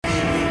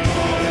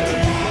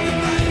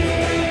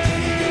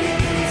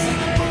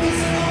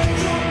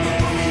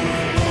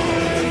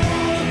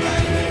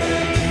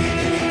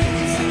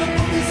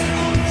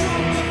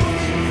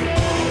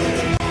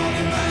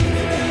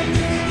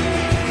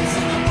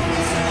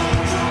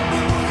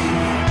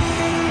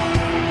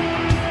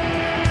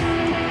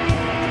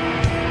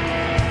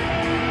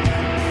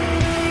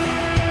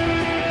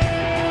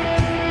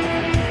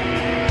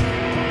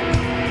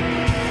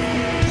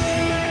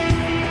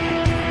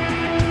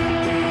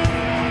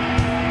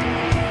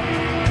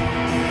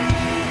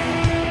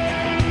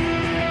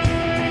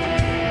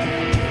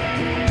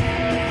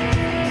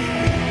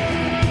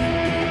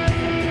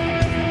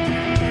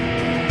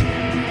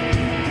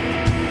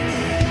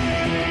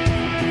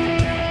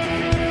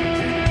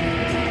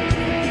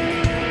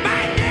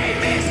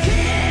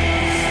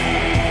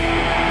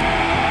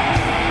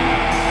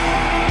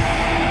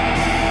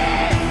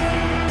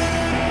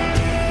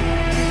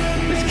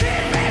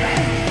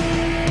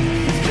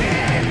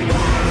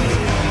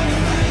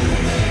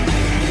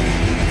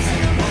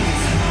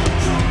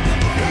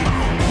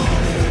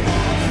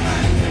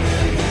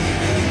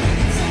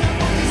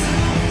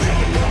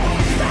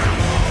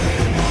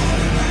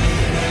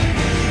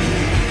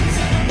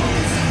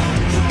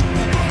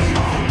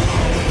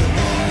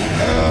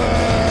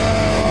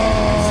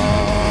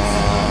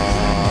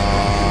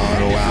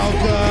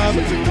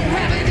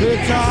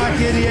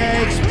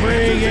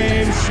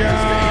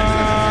Show.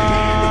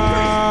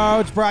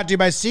 It's brought to you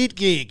by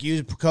SeatGeek.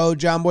 Use code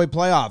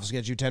JohnBoyPlayoffs.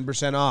 Get you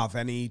 10% off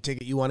any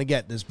ticket you want to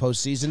get this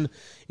postseason,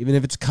 even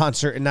if it's a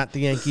concert and not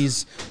the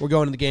Yankees. We're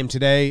going to the game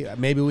today.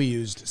 Maybe we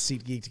used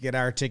SeatGeek to get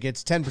our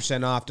tickets.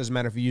 10% off. Doesn't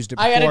matter if you used it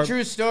before. I got a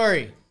true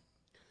story.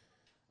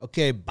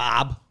 Okay,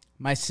 Bob.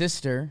 My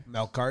sister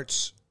Milk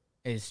carts.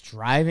 is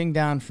driving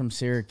down from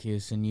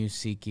Syracuse and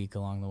used SeatGeek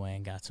along the way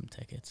and got some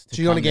tickets.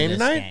 She going to game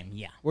tonight? Game.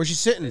 Yeah. Where's she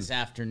sitting? This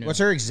afternoon. What's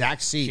her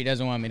exact seat? She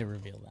doesn't want me to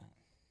reveal that.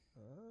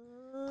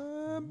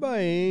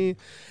 Bye.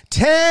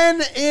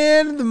 10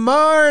 in the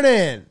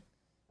morning.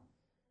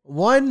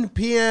 1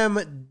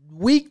 p.m.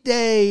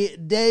 weekday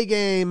day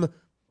game,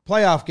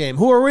 playoff game.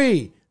 Who are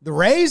we? The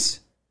Rays?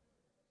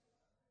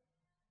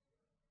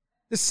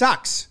 This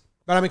sucks,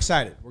 but I'm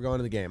excited. We're going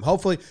to the game.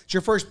 Hopefully, it's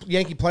your first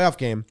Yankee playoff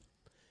game.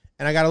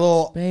 And I got a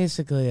little...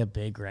 Basically a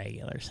big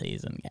regular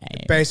season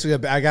game.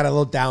 Basically, I got a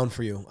little down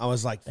for you. I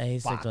was like,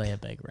 Basically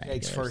fuck. a big regular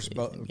Jake's first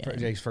season game.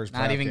 Jake's first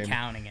Not playoff even game,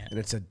 counting it. and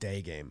it's a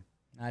day game.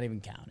 Not even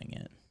counting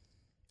it.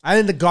 I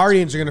think the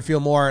Guardians are going to feel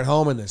more at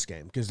home in this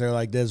game because they're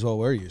like, this is what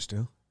we're used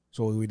to. That's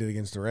what we did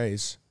against the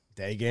Rays.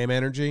 Day game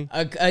energy.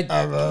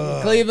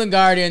 Cleveland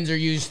Guardians are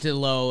used to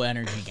low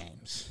energy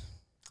games.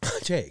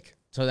 Jake.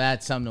 So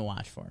that's something to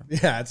watch for. Yeah,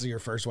 that's your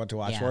first one to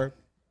watch for?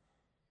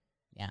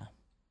 Yeah.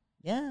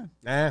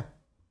 Yeah.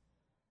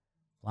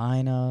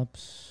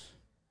 Lineups.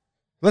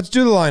 Let's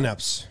do the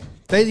lineups.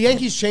 The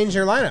Yankees changed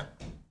their lineup.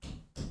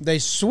 They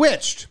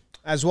switched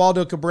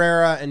Oswaldo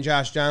Cabrera and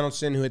Josh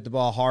Donaldson, who hit the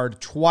ball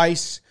hard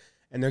twice,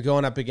 and they're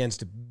going up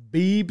against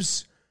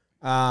Biebs.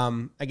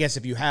 I guess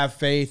if you have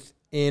faith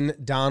in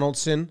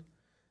Donaldson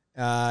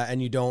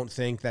and you don't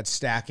think that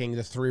stacking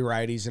the 3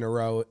 righties in a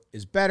row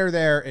is better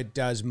there, it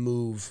does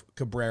move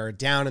Cabrera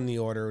down in the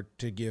order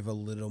to give a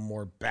little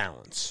more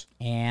balance.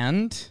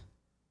 And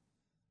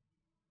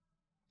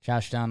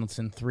Josh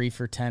Donaldson, 3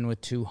 for 10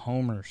 with 2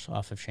 homers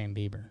off of Shane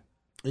Bieber.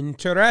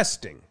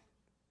 Interesting.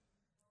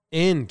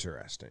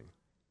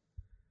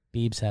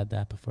 Biebs had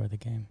that before the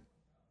game.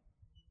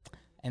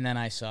 And then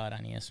I saw it on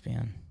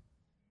ESPN.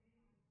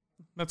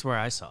 That's where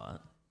I saw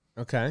it.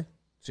 Okay.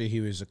 So he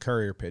was a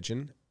courier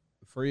pigeon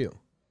for you.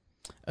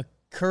 A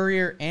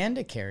courier and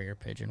a carrier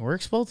pigeon.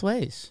 Works both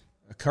ways.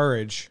 A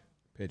courage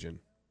pigeon.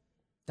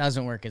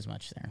 Doesn't work as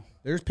much there.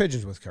 There's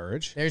pigeons with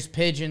courage. There's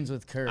pigeons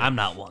with courage. I'm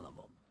not one of them.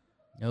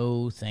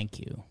 No, thank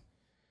you.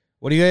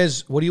 What do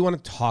you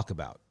want to talk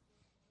about?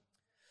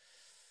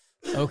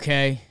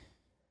 Okay.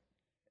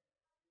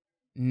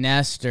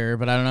 Nestor,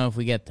 but I don't know if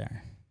we get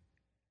there.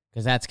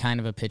 Because that's kind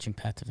of a pitching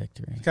path to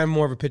victory. It's kind of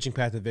more of a pitching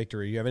path to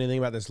victory. You have anything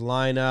about this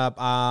lineup?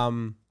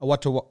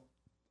 What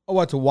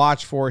to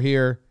watch for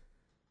here?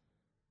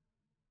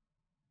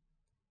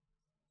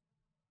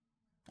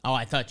 Oh,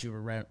 I thought you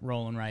were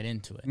rolling right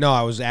into it. No,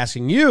 I was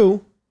asking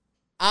you.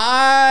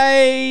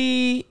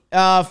 For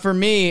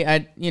me,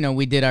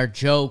 we did our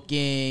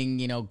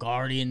joking.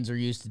 Guardians are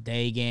used to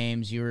day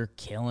games. You were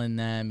killing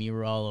them. You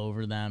were all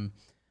over them.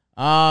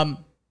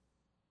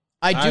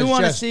 I do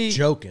want to see.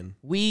 Joking.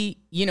 We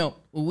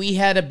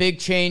had a big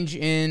change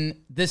in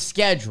the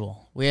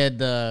schedule. We had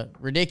the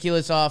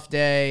ridiculous off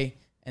day,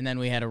 and then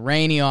we had a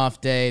rainy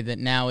off day. That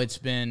now it's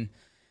been,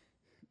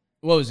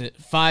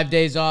 5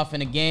 days off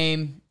in a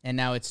game, and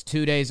now it's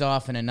 2 days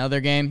off in another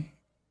game.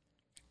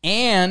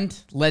 And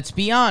let's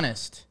be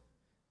honest,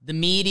 the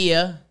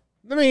media,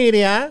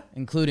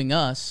 including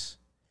us,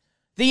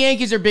 the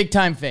Yankees are big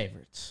time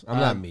favorites. I'm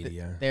not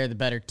media. They're the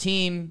better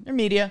team. They're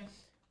media.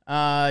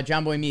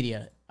 John Boy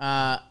Media.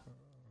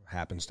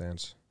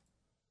 Happenstance.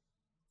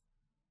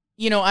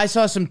 I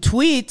saw some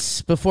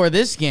tweets before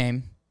this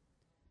game.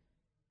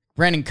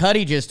 Brendan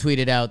Cuddy just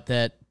tweeted out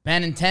that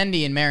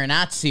Benintendi and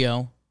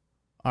Marinaccio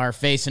are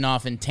facing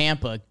off in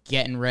Tampa,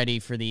 getting ready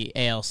for the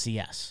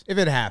ALCS. If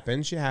it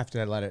happens, you have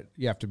to let it.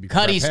 You have to be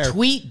Cuddy's prepared.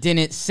 tweet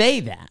didn't say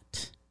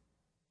that.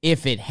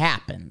 If it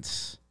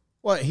happens.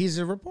 Well, he's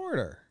a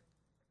reporter.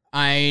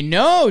 I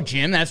know,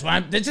 Jim. That's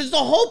why. This is the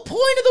whole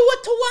point of the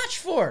what to watch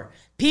for.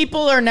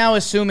 People are now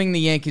assuming the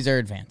Yankees are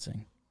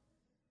advancing.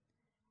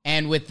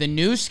 And with the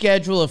new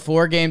schedule of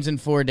 4 games in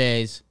 4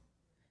 days,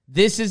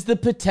 this is the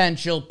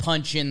potential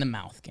punch in the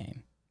mouth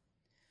game.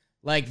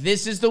 Like,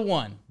 this is the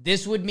one.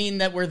 This would mean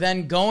that we're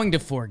then going to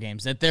 4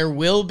 games, that there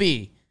will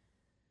be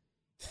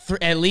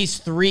at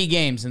least 3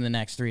 games in the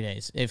next 3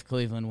 days if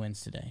Cleveland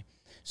wins today.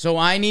 So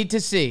I need to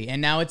see, and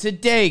now it's a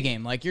day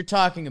game like you're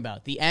talking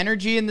about. The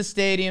energy in the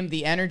stadium,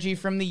 the energy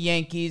from the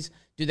Yankees.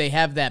 Do they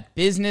have that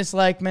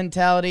business-like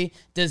mentality?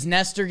 Does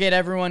Nestor get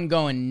everyone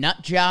going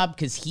nut job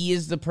because he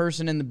is the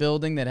person in the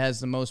building that has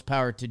the most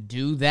power to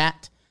do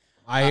that?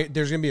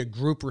 There's going to be a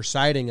group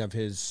reciting of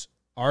his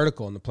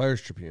article in the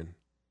Players Tribune,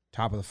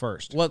 top of the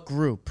first. What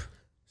group?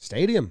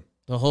 Stadium.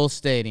 The whole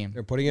stadium.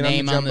 They're putting it on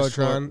the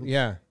Jumbotron.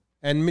 Yeah.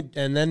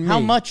 And then me. How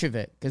much of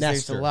it? Because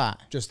there's Nestor. a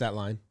lot. Just that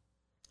line.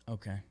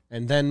 Okay.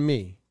 And then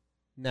me,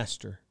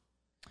 Nestor.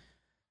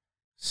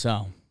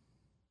 So,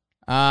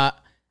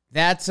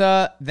 that's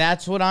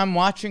what I'm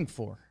watching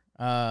for.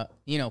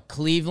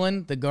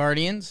 Cleveland, the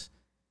Guardians,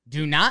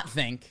 do not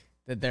think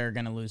that they're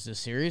going to lose this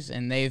series,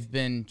 and they've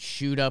been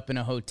chewed up in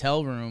a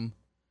hotel room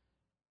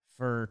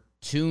for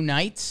 2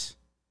 nights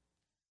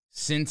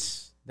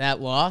since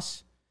that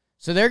loss.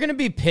 So they're going to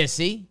be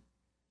pissy,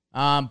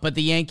 but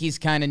the Yankees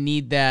kind of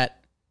need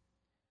that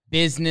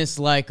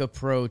business-like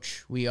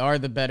approach. We are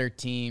the better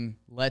team.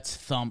 Let's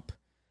thump.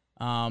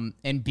 And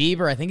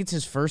Bieber, I think it's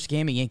his first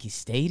game at Yankee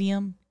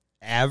Stadium.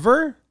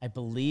 Ever? I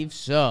believe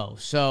so.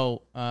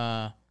 So,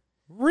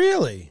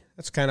 really?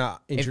 That's kind of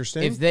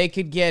interesting. If they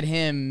could get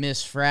him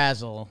Miss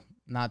Frazzle,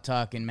 not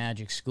talking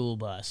Magic School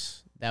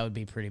Bus, that would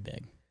be pretty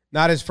big.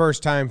 Not his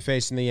first time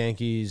facing the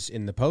Yankees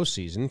in the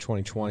postseason.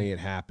 2020 it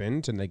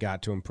happened, and they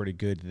got to him pretty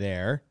good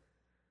there.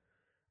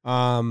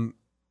 You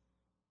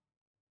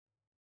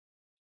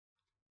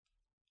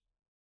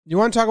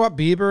want to talk about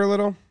Bieber a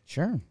little?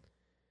 Sure.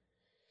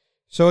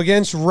 So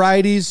against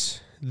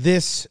righties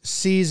this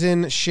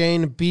season,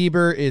 Shane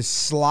Bieber is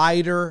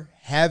slider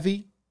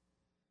heavy.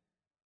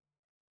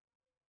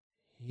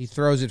 He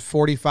throws it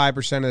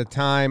 45% of the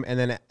time, and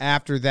then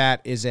after that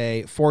is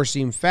a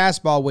four-seam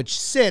fastball, which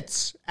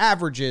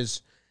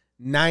averages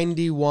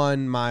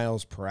 91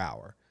 miles per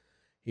hour.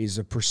 He's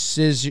a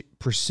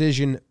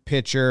precision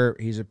pitcher.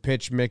 He's a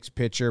pitch mix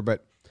pitcher,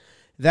 but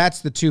that's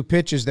the 2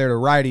 pitches there to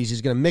righties.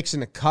 He's going to mix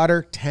in a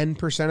cutter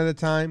 10% of the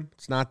time.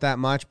 It's not that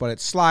much, but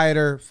it's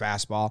slider,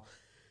 fastball,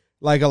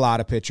 like a lot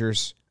of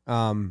pitchers.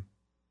 And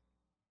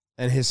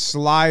his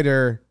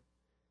slider,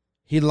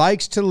 he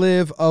likes to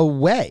live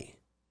away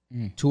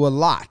to a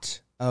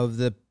lot of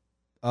the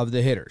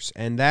hitters.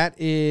 And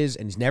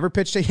he's never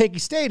pitched at Yankee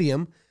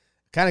Stadium.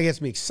 Kind of gets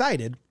me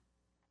excited.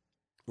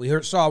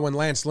 We saw when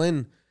Lance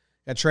Lynn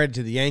got traded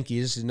to the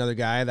Yankees. He's another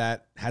guy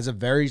that has a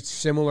very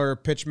similar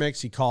pitch mix.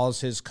 He calls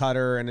his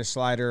cutter and his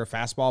slider a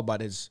fastball,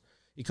 but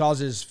he calls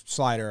his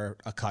slider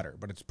a cutter,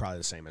 but it's probably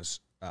the same as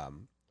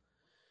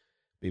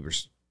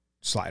Bieber's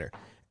slider.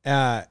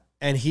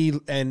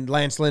 And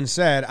Lance Lynn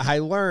said, I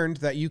learned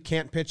that you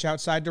can't pitch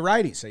outside to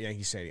righties at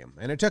Yankee Stadium.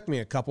 And it took me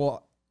a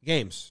couple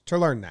games to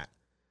learn that.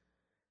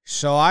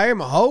 So I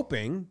am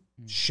hoping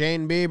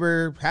Shane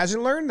Bieber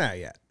hasn't learned that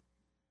yet.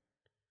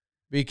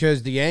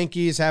 Because the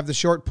Yankees have the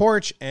short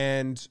porch,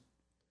 and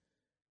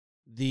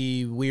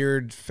the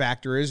weird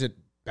factor is it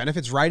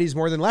benefits righties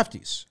more than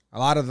lefties. A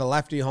lot of the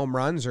lefty home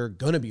runs are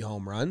going to be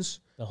home runs.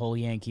 The whole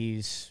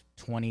Yankees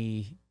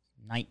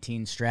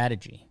 2019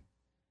 strategy.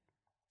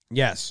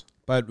 Yes,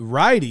 but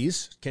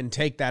righties can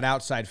take that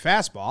outside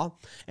fastball,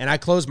 and I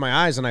close my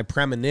eyes and I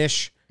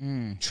premonish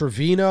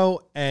Trevino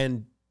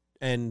and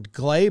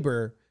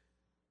Glaber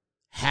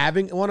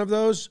having one of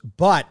those,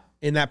 but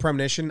in that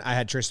premonition, I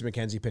had Tristan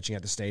McKenzie pitching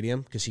at the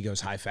stadium because he goes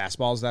high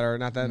fastballs that are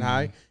not that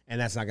high, and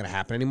that's not going to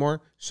happen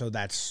anymore. So it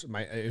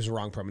was a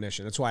wrong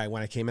premonition. That's why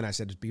when I came in, I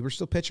said, is Bieber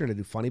still pitching to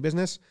do funny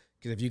business?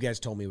 Because if you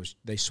guys told me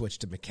they switched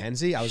to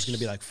McKenzie, I was going to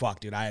be like, fuck,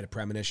 dude, I had a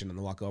premonition on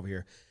the walk over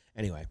here.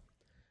 Anyway,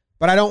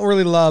 but I don't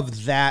really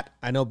love that.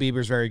 I know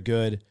Bieber's very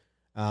good,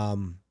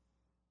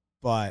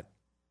 but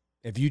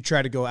if you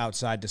try to go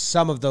outside to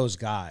some of those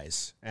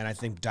guys, and I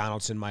think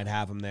Donaldson might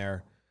have him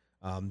there,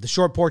 the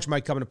short porch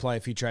might come into play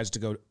if he tries to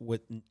go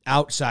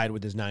outside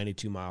with his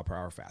 92 mile per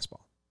hour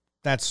fastball.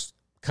 That's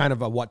kind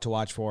of a what to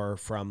watch for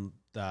from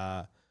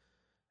the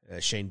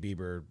Shane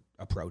Bieber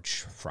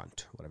approach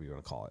front, whatever you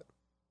want to call it.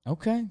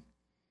 Okay.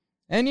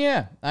 And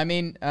yeah, I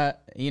mean,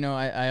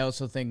 I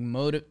also think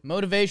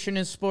motivation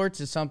in sports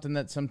is something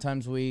that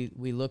sometimes we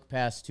look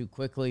past too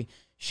quickly.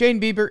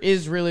 Shane Bieber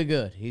is really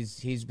good.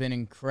 He's been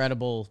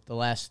incredible the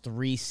last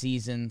 3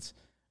 seasons.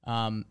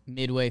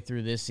 Midway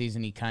through this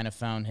season, he kind of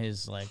found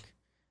his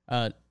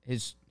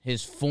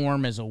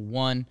form as a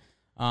 1.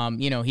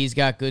 He's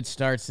got good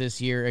starts this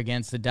year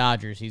against the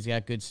Dodgers. He's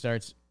got good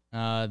starts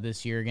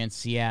this year against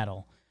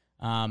Seattle.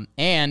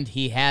 And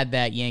he had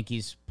that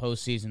Yankees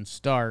postseason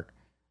start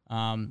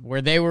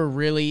where they were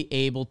really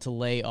able to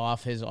lay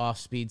off his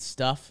off-speed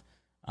stuff.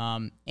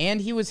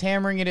 And he was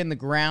hammering it in the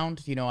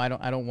ground. I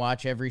don't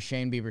watch every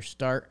Shane Bieber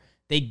start.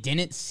 They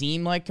didn't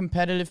seem like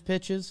competitive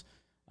pitches.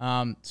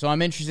 So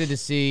I'm interested to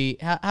see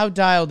how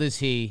dialed is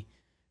he.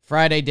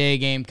 Friday day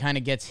game kind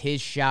of gets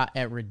his shot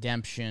at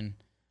redemption.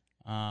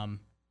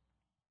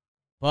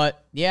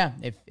 But yeah,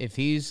 if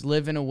he's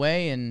living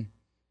away and,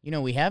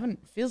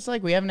 feels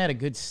like we haven't had a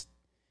good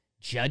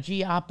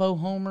Judgy Oppo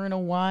homer in a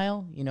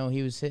while.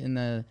 He was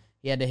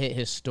he had to hit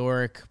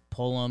historic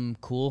Pullum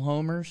cool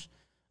homers.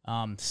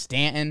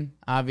 Stanton,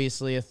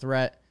 obviously a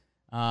threat.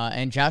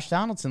 And Josh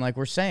Donaldson, like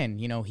we're saying,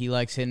 he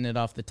likes hitting it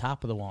off the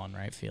top of the wall in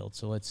right field.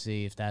 So let's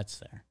see if that's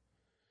there.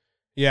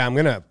 Yeah, I'm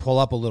going to pull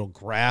up a little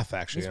graph,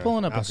 actually. He's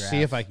pulling up a I'll graph.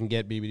 see if I can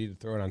get BBD to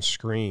throw it on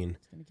screen.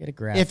 Gonna get a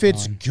graph if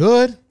it's going.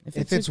 good, If if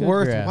it's a it's good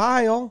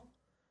worthwhile.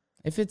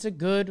 If it's a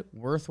good,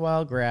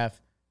 worthwhile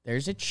graph,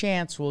 there's a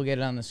chance we'll get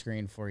it on the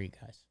screen for you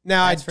guys.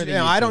 Now, That's for the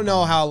I don't YouTube know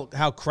audience.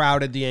 how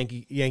crowded the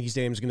Yankee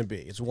Stadium is going to be.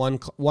 It's 1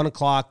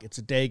 o'clock. It's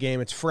a day game.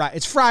 It's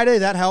Friday.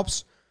 That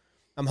helps.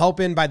 I'm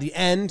hoping by the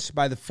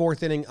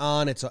 4th inning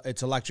on,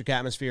 it's electric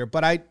atmosphere.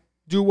 But I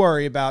do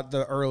worry about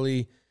the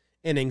early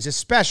innings,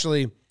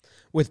 especially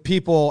with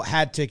people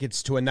had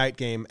tickets to a night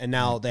game and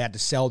now they had to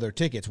sell their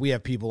tickets. We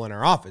have people in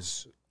our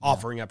office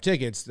offering up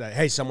tickets that,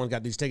 hey, someone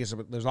got these tickets.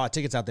 There's a lot of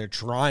tickets out there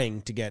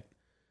trying to get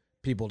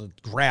people to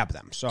grab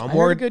them. So I'm I heard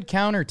worried. a good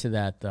counter to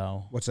that,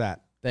 though. What's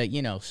that?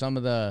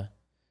 That,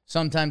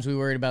 sometimes we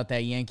worried about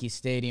that Yankee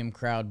Stadium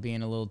crowd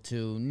being a little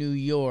too New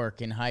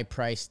York and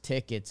high-priced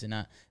tickets.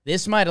 And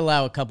this might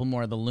allow a couple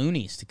more of the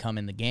loonies to come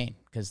in the game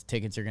because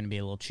tickets are going to be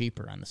a little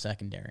cheaper on the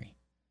secondary.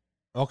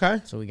 Okay.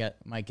 So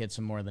might get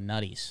some more of the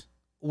nutties.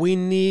 We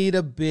need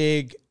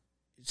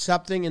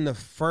something in the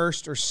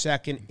first or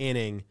second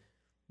inning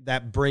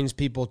that brings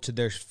people to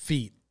their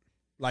feet,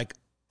 like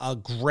a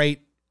great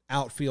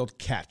outfield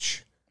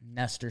catch.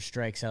 Nestor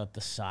strikes out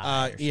the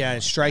side.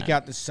 Strike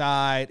out the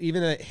side,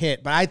 even a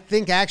hit. But I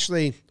think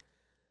actually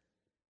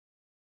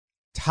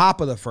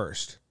top of the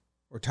first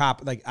or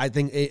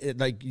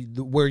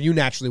where you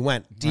naturally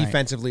went,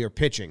 defensively or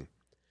pitching,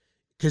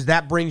 because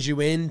that brings you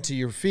into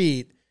your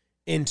feet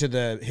into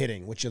the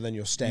hitting, which then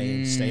you'll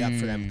stay up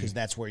for them because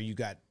that's where you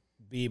got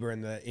Bieber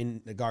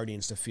and the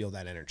Guardians to feel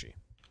that energy.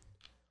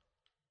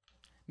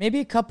 Maybe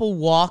a couple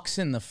walks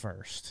in the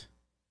first.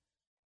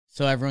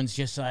 So everyone's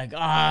just like,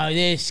 oh,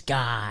 this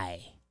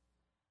guy.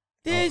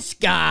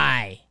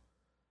 I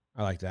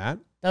like that.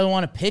 Doesn't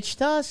want to pitch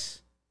to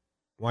us?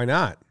 Why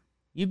not?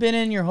 You've been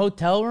in your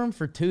hotel room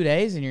for 2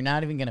 days and you're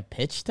not even going to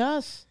pitch to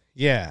us?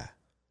 Yeah.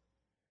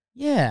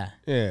 Yeah.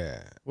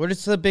 Yeah. What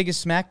is the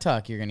biggest smack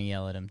talk you're going to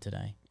yell at him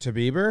today? To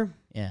Bieber?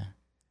 Yeah.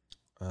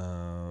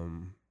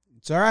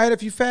 It's all right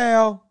if you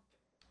fail.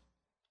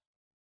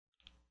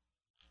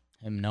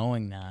 Him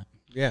knowing that.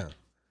 Yeah.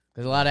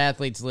 Because a lot of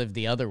athletes live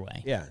the other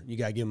way. Yeah, you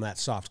got to give them that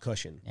soft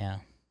cushion. Yeah.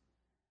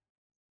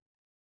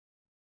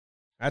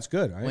 That's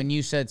good, right? When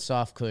you said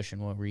soft cushion,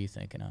 what were you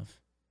thinking of?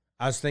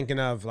 I was thinking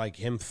of like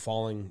him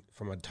falling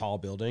from a tall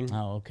building.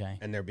 Oh, okay.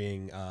 And there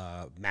being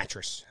a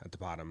mattress at the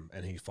bottom,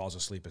 and he falls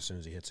asleep as soon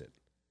as he hits it.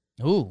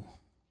 Ooh.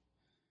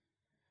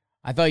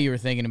 I thought you were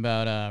thinking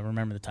about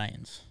Remember the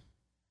Titans.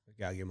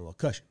 Got to give him a little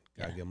cushion.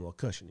 Got to give him a little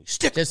cushion.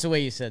 Just the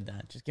way you said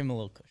that. Just give him a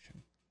little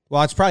cushion.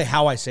 Well, it's probably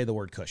how I say the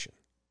word cushion.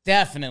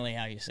 Definitely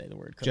how you say the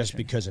word cushion. Just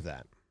because of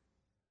that.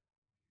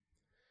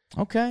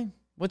 Okay.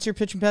 What's your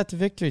pitching path to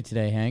victory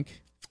today,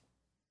 Hank?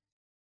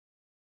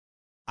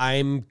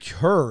 I'm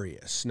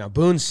curious. Now,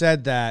 Boone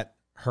said that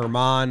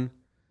Herman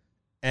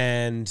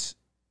and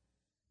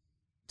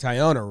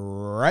Tyone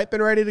are ripe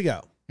and ready to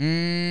go.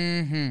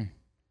 Mm-hmm.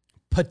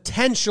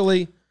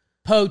 Potentially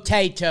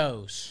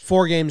Potatoes.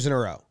 4 games in a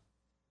row.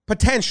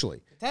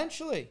 Potentially,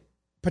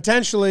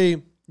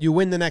 you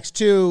win the next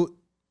 2.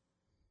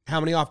 How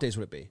many off days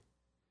would it be?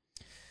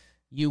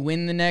 You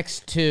win the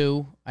next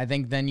 2. I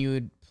think then you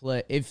would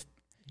play. If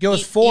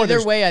goes 4.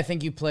 Either way, I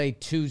think you play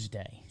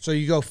Tuesday. So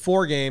you go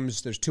 4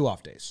 games. There's 2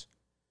 off days.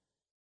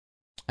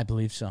 I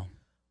believe so.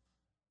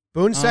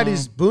 Boone said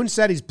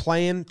he's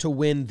playing to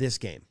win this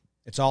game.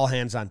 It's all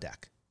hands on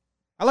deck.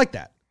 I like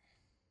that.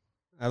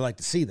 I like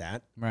to see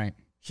that. Right.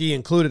 He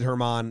included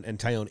Herman and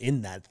Tyone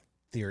in that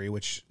theory,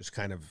 which is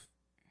kind of,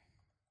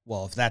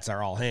 well, if that's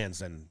our all hands,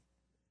 then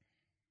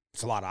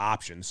it's a lot of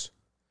options.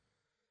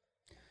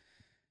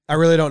 I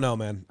really don't know,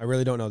 man. I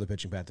really don't know the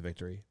pitching path to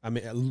victory. I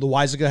mean,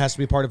 Loizaga has to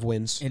be part of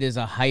wins. It is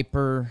a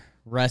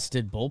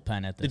hyper-rested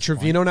bullpen at this Did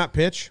Trevino not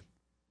pitch?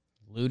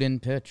 Lou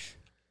didn't pitch.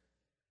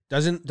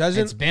 Doesn't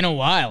It's been a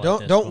while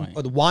don't at this point.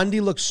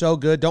 Wandy looks so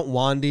good. Don't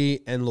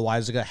Wandy and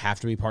Loizaga have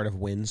to be part of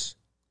wins?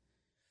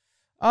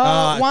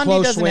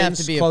 Wandy doesn't have wins,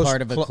 to be a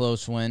part of a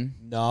close win.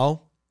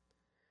 No.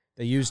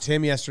 They used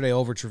him yesterday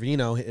over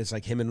Trevino. It's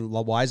like him and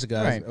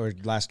Loizaga or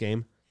last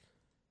game.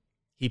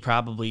 He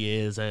probably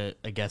is, I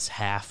guess,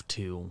 have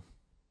to.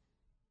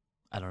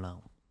 I don't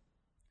know.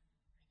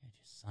 I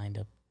just signed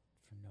up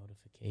for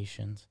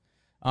notifications.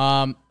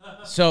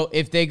 So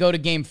if they go to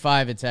Game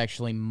 5, it's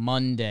actually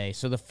Monday.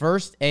 So the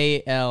first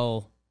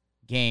AL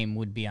game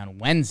would be on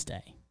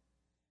Wednesday.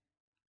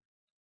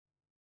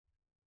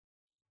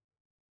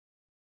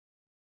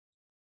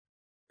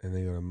 And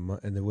they go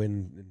and they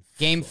win.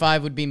 Game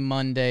 5 would be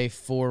Monday.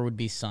 4 would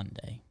be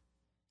Sunday.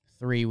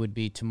 3 would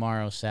be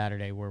tomorrow,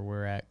 Saturday, where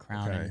we're at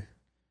crowning. Okay.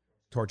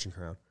 Torch and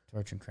crown.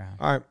 Torch and crown.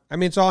 All right. I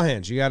mean, it's all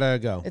hands. You gotta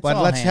go. It's but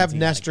all let's hands, have you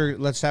Nestor.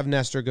 Let's have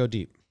Nestor go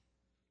deep.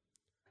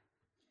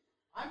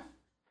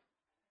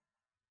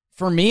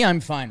 For me,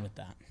 I'm fine with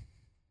that.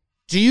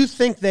 Do you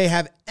think they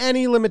have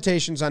any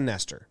limitations on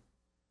Nestor?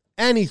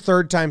 Any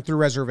third time through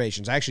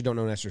reservations? I actually don't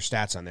know Nestor's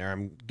stats on there.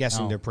 I'm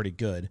guessing they're pretty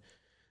good.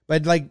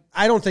 But,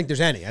 I don't think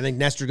there's any. I think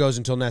Nestor goes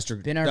until Nestor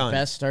Been our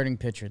best starting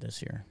pitcher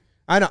this year.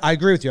 I know. I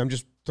agree with you. I'm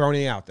just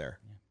throwing it out there.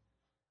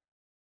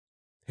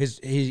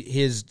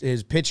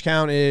 His pitch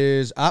count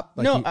is up.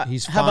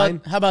 He's fine.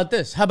 How about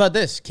this? How about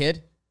this,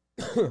 kid?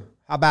 How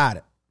about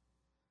it?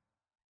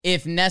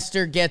 If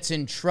Nestor gets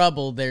in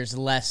trouble, there's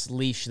less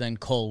leash than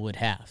Cole would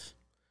have.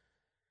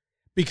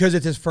 Because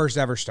it's his first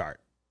ever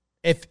start.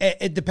 If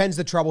it depends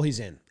the trouble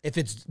he's in. If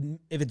it's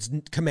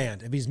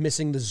command, if he's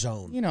missing the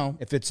zone.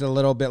 If it's a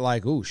little bit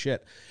like, ooh,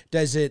 shit.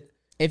 Does it...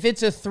 If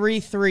it's a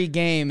 3-3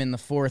 game in the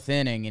 4th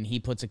inning and he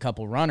puts a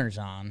couple runners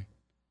on,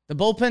 the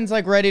bullpen's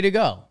ready to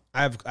go.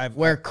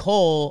 Where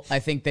Cole, I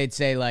think they'd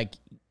say, like,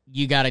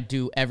 you got to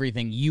do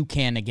everything you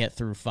can to get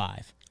through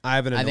 5.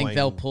 I think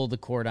they'll pull the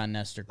cord on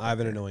Nestor quicker. I have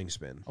an annoying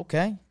spin.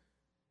 Okay.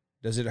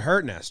 Does it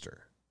hurt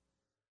Nestor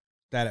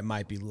that it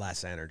might be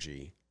less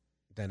energy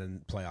than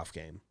a playoff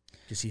game?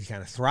 Because he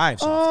kind of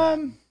thrives off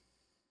that.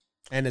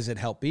 And does it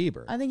help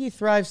Bieber? I think he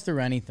thrives through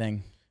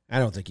anything. I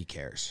don't think he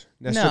cares.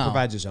 Nestor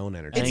provides his own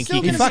energy. I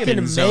think he fucking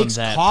makes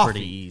that coffee.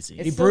 Pretty easy.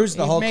 He brews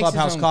the whole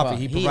clubhouse coffee.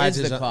 He provides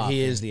his own.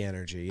 He is the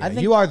energy. Yeah, I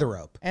think, you are the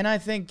rope. And I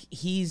think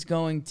he's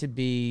going to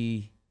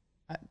be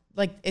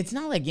like. It's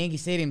not like Yankee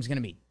Stadium's going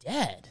to be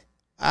dead.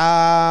 So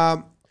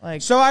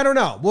I don't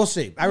know. We'll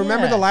see. I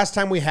remember the last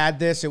time we had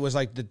this, it was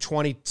like the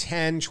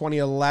 2010,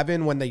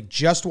 2011 when they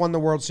just won the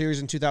World Series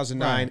in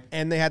 2009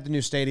 and they had the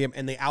new stadium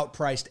and they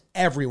outpriced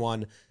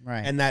everyone.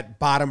 Right. And that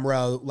bottom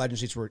row legend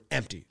seats were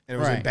empty and it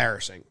was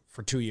embarrassing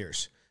for 2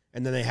 years.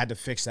 And then they had to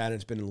fix that and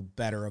it's been a little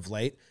better of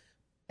late.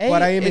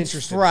 But I am interested.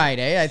 It's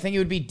Friday. I think it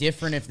would be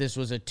different if this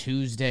was a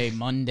Tuesday,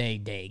 Monday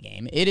day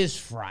game. It is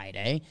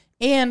Friday.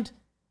 And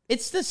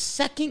it's the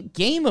second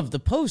game of the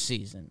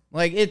postseason.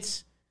 Like,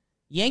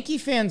 Yankee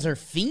fans are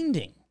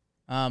fiending.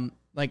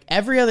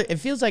 It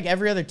feels like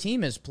every other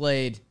team has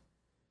played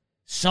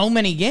so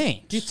many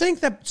games. Do you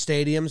think that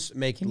stadiums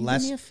make Can you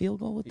less? Give me a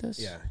field goal with this?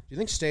 Yeah. Do you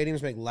think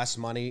stadiums make less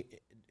money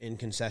in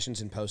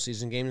concessions in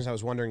postseason games? I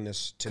was wondering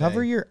this today.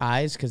 Cover your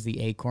eyes because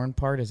the acorn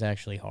part is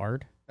actually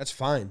hard. That's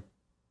fine.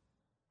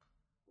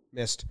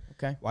 Missed.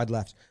 Okay. Wide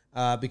left.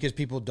 Because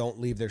people don't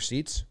leave their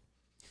seats.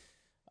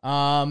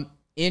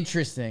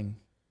 Interesting.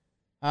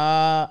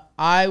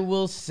 I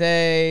will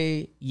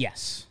say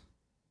yes.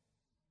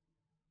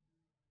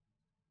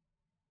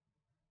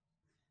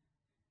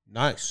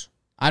 Nice.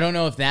 I don't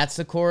know if that's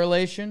the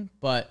correlation,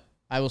 but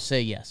I will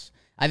say yes.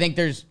 I think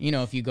there's,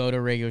 if you go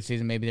to regular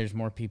season, maybe there's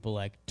more people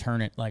like I'm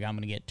going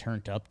to get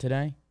turned up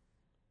today.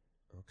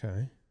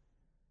 Okay.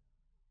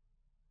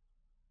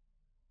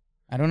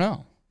 I don't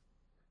know.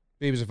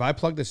 Babes, if I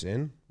plug this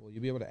in, will you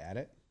be able to add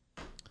it?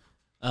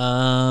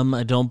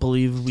 I don't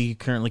believe we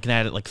currently can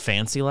add it like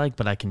fancy like,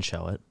 but I can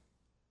show it.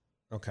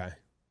 Okay.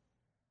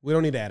 We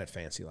don't need to add it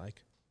fancy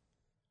like.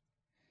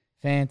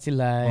 Fancy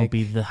like. Won't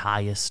be the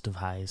highest of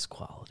highest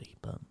quality,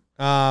 but.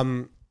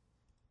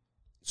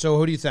 So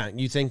who do you think?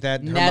 You think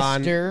that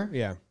Nestor?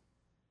 Yeah.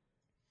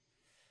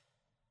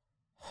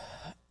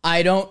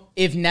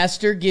 If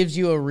Nestor gives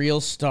you a real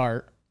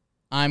start,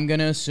 I'm going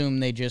to assume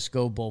they just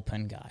go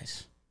bullpen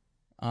guys.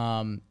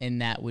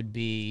 And that would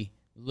be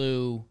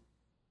Lou,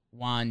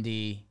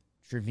 Wandy,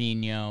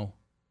 Trevino,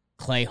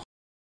 Clay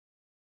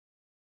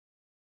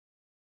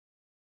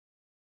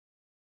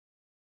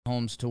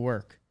Holmes to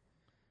work.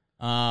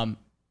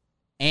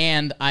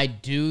 And I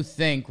do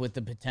think with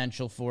the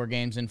potential 4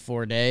 games in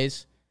 4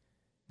 days,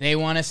 they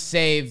want to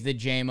save the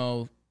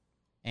JMO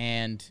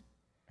and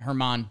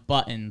Herman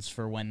buttons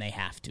for when they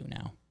have to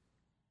now.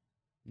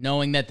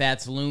 Knowing that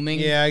that's looming.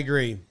 Yeah, I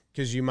agree.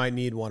 Because you might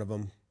need one of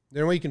them.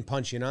 There way you can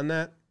punch in on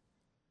that.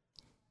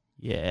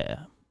 Yeah.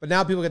 But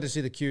now people get to see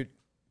the cute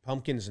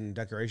pumpkins and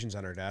decorations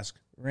on our desk.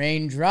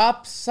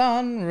 Raindrops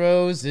on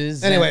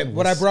roses. Anyway,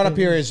 what I brought up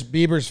here is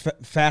Bieber's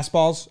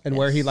fastballs and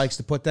where he likes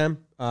to put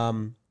them.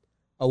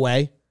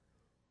 Away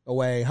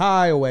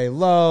high, away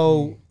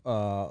low,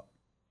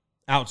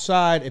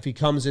 outside. If he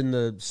comes in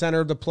the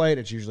center of the plate,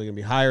 it's usually going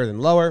to be higher than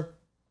lower.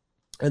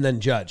 And then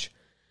Judge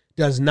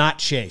does not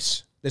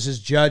chase. This is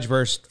Judge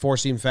versus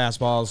four-seam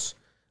fastballs,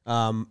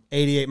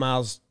 88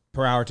 miles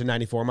per hour to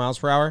 94 miles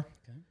per hour.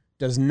 Okay.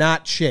 Does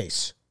not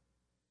chase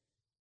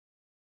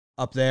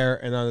up there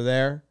and under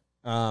there.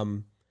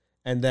 And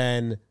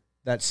then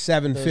that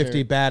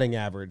 750 batting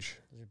average.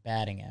 Those are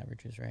batting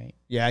averages, right?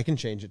 Yeah, I can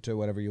change it to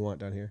whatever you want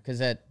down here. Because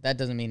that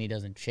doesn't mean he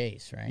doesn't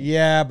chase, right?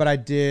 Yeah, but I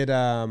did.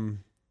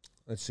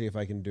 Let's see if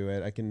I can do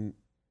it. I can.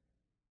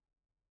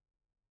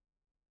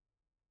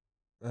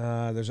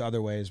 There's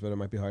other ways, but it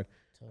might be hard.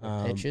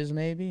 Total pitches,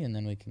 maybe, and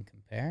then we can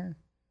compare.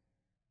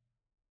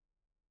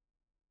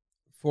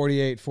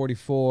 48,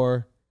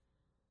 44.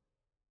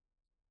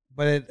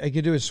 But I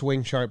could do a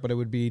swing chart, but it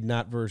would be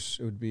not versus.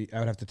 It would be. I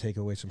would have to take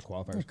away some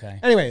qualifiers. Okay.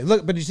 Anyway,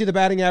 look. But you see the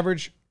batting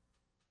average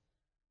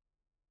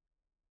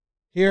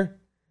here?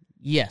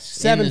 Yes.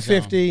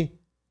 750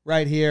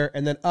 right here,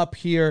 and then up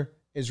here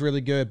is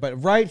really good.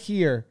 But right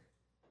here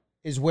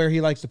is where he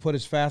likes to put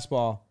his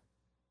fastball.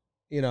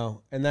 You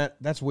know, and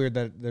that's weird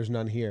that there's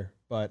none here,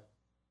 but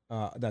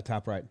that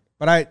top right.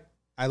 But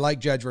I like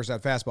Judge versus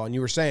that fastball. And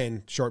you were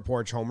saying short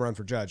porch home run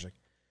for Judge. Like,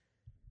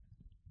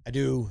 I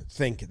do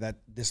think that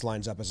this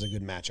lines up as a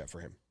good matchup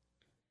for him.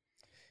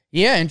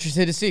 Yeah,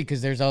 interested to see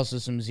because there's also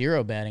some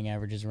zero batting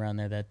averages around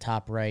there, that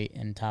top right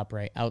and top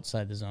right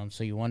outside the zone.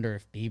 So you wonder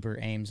if Bieber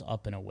aims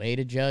up and away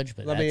to Judge,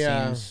 but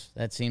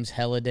that seems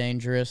hella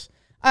dangerous.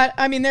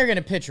 I mean, they're going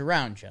to pitch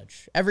around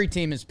Judge. Every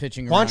team is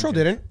pitching around Quantrill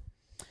didn't.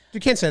 You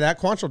can't say that.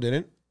 Quantrill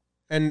didn't.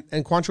 And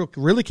Quantrill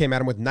really came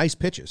at him with nice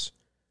pitches.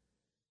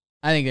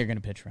 I think they're going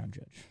to pitch around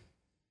Judge.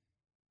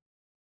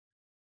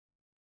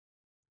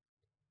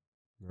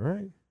 All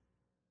right.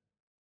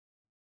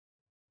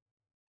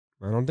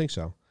 I don't think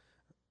so.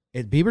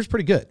 Bieber's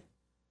pretty good.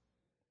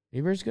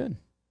 Bieber's good.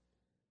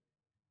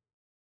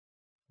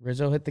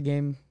 Rizzo hit the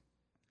game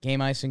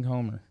icing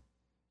homer.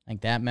 I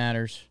think that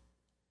matters.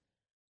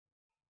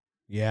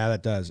 Yeah,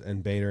 that does.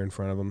 And Bader in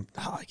front of him.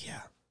 Oh,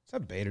 yeah. Let's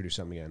have Bader do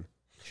something again.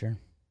 Sure.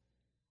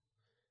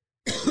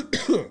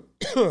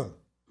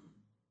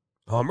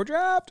 Homer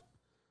draft.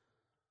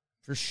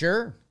 For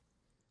sure.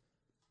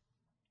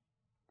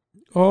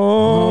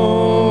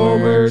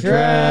 Homer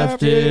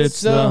draft,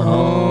 it's the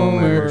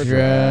Homer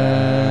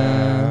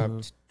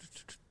draft.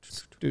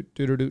 Who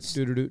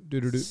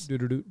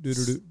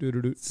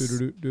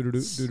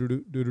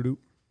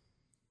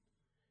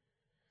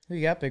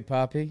you got, Big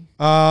Poppy?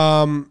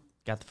 Got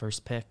the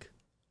first pick.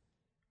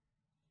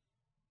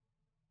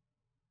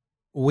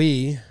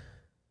 We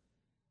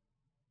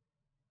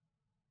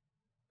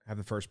have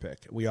the first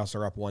pick. We also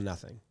are up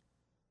 1-0.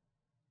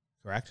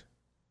 Correct?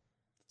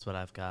 That's what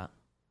I've got.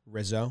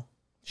 Rizzo.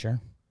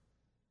 Sure.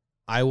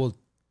 I will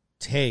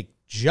take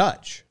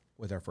Judge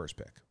with our first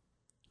pick.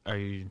 Are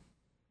you?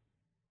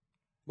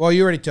 Well,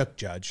 you already took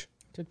Judge.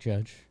 Took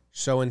Judge.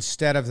 So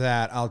instead of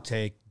that, I'll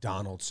take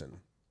Donaldson.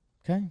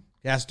 Okay.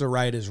 Yes, the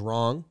right is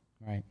wrong.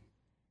 Right.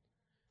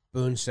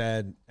 Boone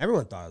said,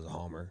 everyone thought it was a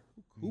homer.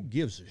 Who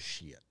gives a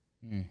shit?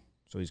 Mm.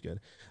 So he's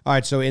good. All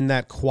right, so in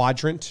that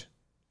quadrant,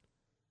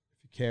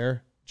 if you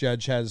care,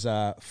 Judge has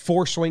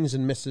 4 swings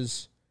and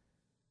misses,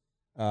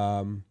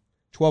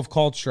 12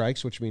 called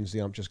strikes, which means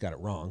the ump just got it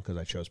wrong because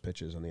I chose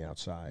pitches on the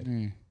outside.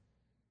 Mm.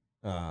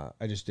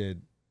 I just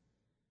did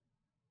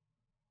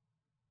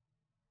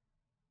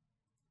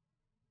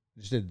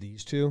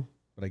these two,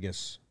 but I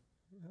guess,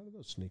 how did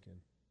those sneak in?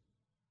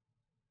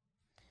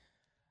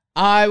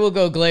 I will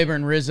go Glaber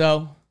and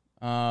Rizzo.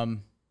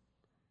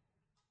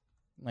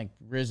 Like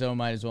Rizzo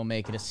might as well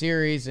make it a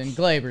series, and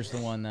Glaber's the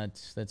one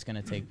that's going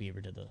to take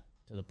Bieber to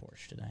the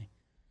Porsche today.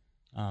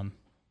 So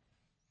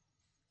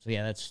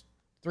yeah, that's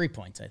 3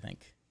 points, I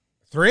think.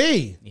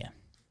 3? Yeah.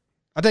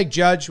 I'll take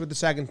Judge with the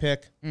second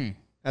pick Mm.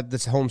 at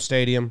this home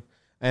stadium,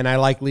 and I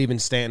like leaving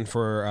Stanton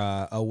for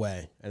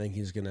away. I think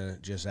he's going to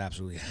just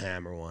absolutely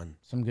hammer one.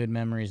 Some good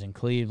memories in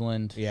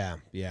Cleveland. Yeah.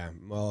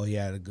 Well, he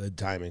had a good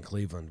time in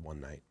Cleveland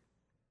one night.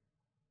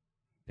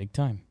 Big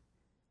time.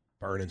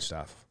 Burning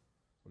stuff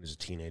when he was a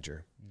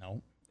teenager.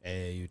 No.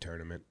 AAU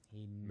tournament.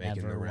 He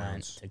Making never the went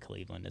rounds. to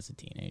Cleveland as a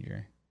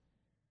teenager.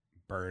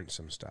 Burnt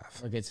some stuff.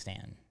 Look at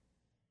Stan.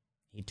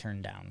 He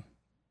turned down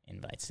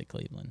invites to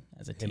Cleveland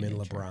as a Him teenager.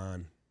 and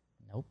LeBron.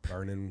 Nope.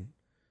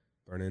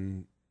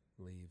 Burning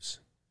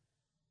leaves.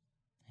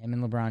 Him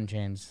and LeBron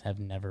James have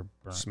never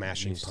burnt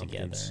Smashing leaves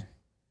pumpkins. together.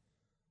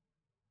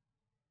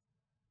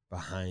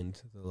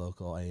 Behind the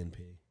local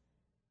A&P.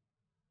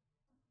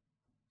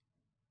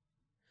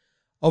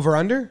 Over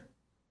under?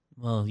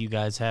 Well, you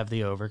guys have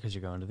the over because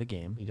you're going to the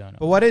game. We don't know.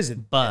 But what is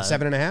it? But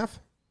 7.5?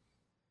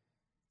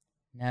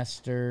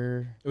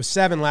 Nestor. It was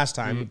 7 last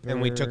time, Bieber.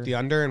 and we took the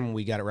under, and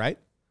we got it right.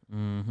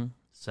 Mm-hmm.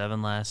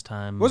 7 last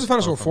time. What was the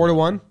final score?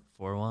 4-1?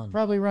 4-1.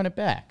 Probably run it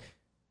back.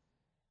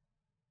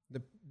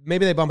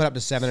 Maybe they bump it up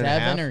to 7.5.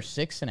 7 or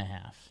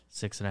 6.5.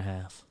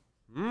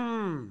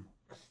 6.5.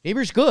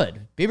 Bieber's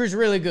good. Bieber's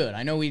really good.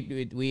 I know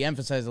we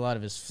emphasize a lot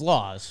of his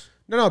flaws.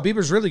 No,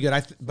 Bieber's really good.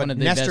 But One of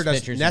the Nestor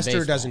best pitchers in Nestor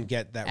baseball, doesn't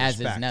get that as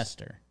respect. is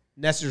Nestor.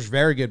 Nestor's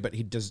very good, but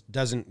he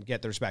doesn't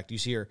get the respect. You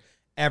see here,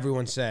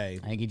 everyone say,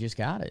 I think he just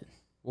got it.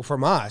 well,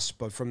 from us,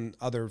 but from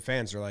other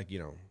fans, they're like,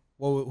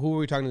 well, who were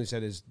we talking to that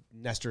said is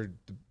Nestor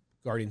the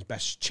Guardians'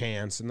 best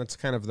chance? And that's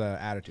kind of the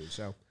attitude.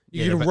 So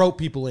you can rope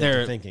people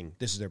into thinking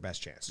this is their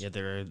best chance. Yeah,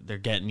 they're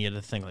getting you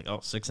to think like,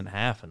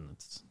 6.5, and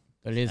it's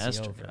But it is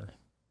Nestor the over. guy.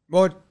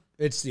 Well,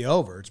 it's the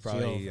over. It's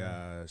probably the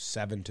over.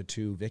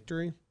 7-2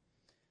 victory.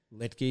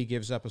 Litke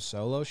gives up a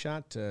solo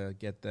shot to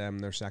get them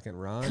their second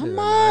run. Come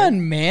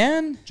on,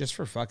 man. Just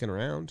for fucking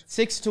around.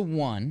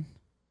 6-1.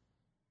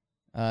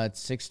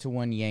 It's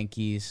 6-1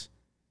 Yankees.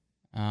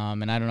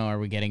 And I don't know, are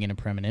we getting into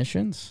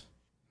premonitions?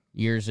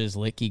 Yours is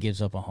Litke gives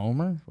up a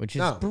homer, which is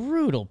No.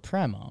 brutal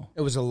premo.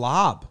 It was a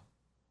lob.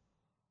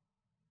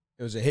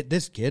 It was a hit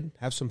this kid.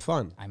 Have some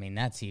fun. I mean,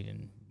 that's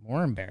even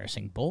more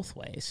embarrassing both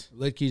ways.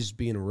 Litke's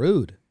being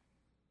rude.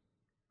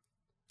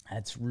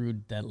 That's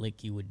rude that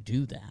Litke would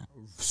do that.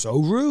 So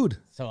rude.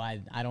 So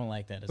I don't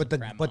like that as But a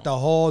premo. but the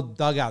whole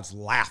dugout's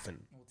laughing.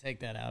 We'll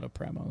take that out of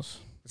premos.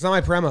 It's not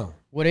my premo.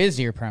 What is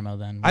your premo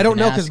then? I don't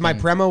We've know been because my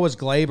asking, premo was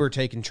Glaber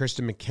taking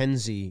Tristan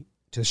McKenzie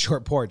to the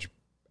short porch.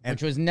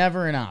 which was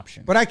never an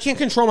option. But I can't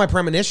control my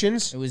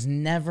premonitions. It was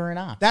never an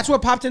option. That's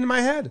what popped into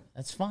my head.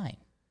 That's fine.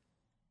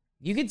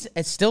 You could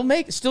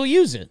still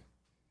use it.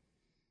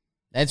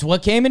 That's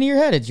what came into your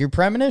head. It's your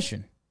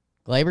premonition.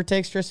 Glaber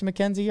takes Tristan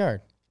McKenzie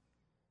yard.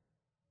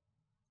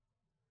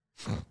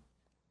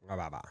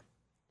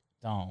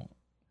 Don't.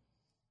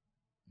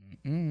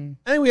 Mm-mm.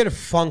 I think we had a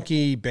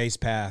funky base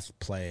path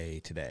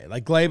play today.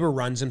 Like Glaber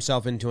runs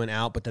himself into an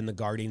out, but then the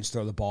Guardians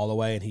throw the ball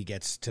away and he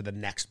gets to the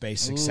next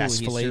base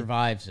successfully. He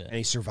survives it. And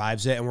he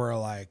survives it. And we're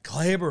like,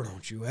 Glaber,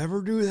 don't you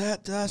ever do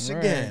that to us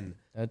again.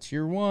 That's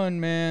your one,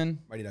 man.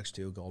 Mighty Ducks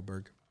 2,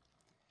 Goldberg.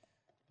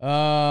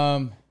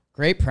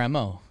 Great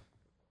premo.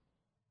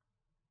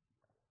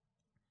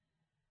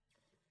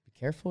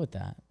 Careful with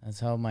that. That's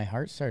how my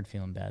heart started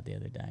feeling bad the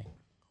other day.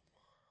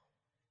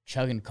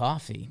 Chugging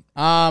coffee.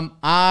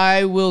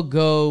 I will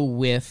go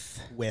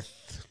with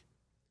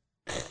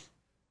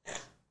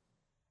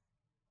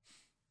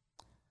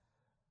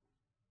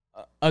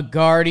a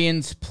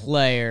Guardians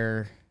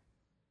player.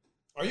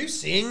 Are you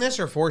seeing this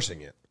or forcing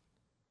it?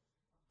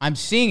 I'm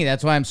seeing it.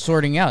 That's why I'm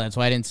sorting out. That's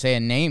why I didn't say a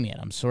name yet.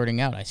 I'm sorting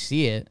out. I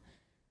see it.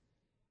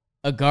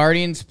 A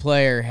Guardians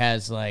player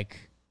has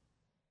like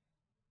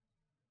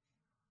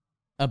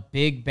a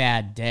big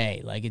bad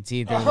day. Like it's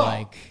either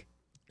like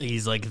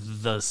he's like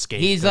the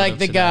scapegoat. he's like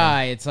the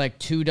guy. It's like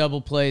 2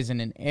 double plays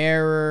and an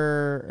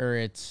error, or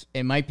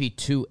it might be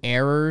 2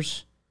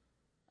 errors.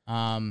 It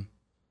might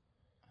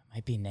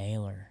be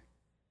Naylor.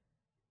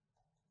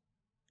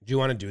 Do you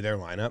want to do their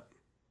lineup?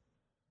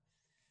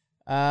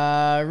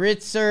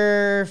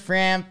 Ritzer,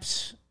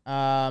 Framps,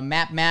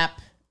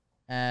 Map,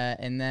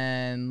 and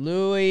then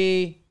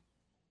Louis,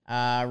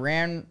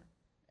 Ran,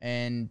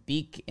 and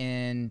Beak,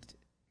 and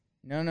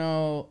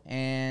No,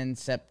 and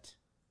Sept.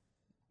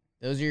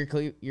 Those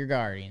are your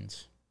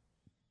Guardians.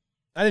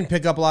 I didn't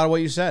pick up a lot of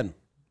what you said.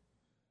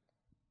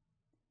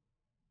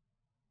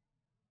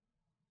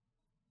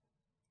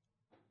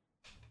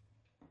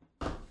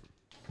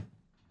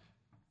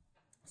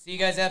 See you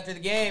guys after the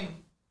game.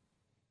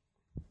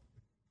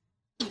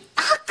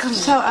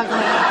 So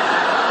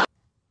ugly.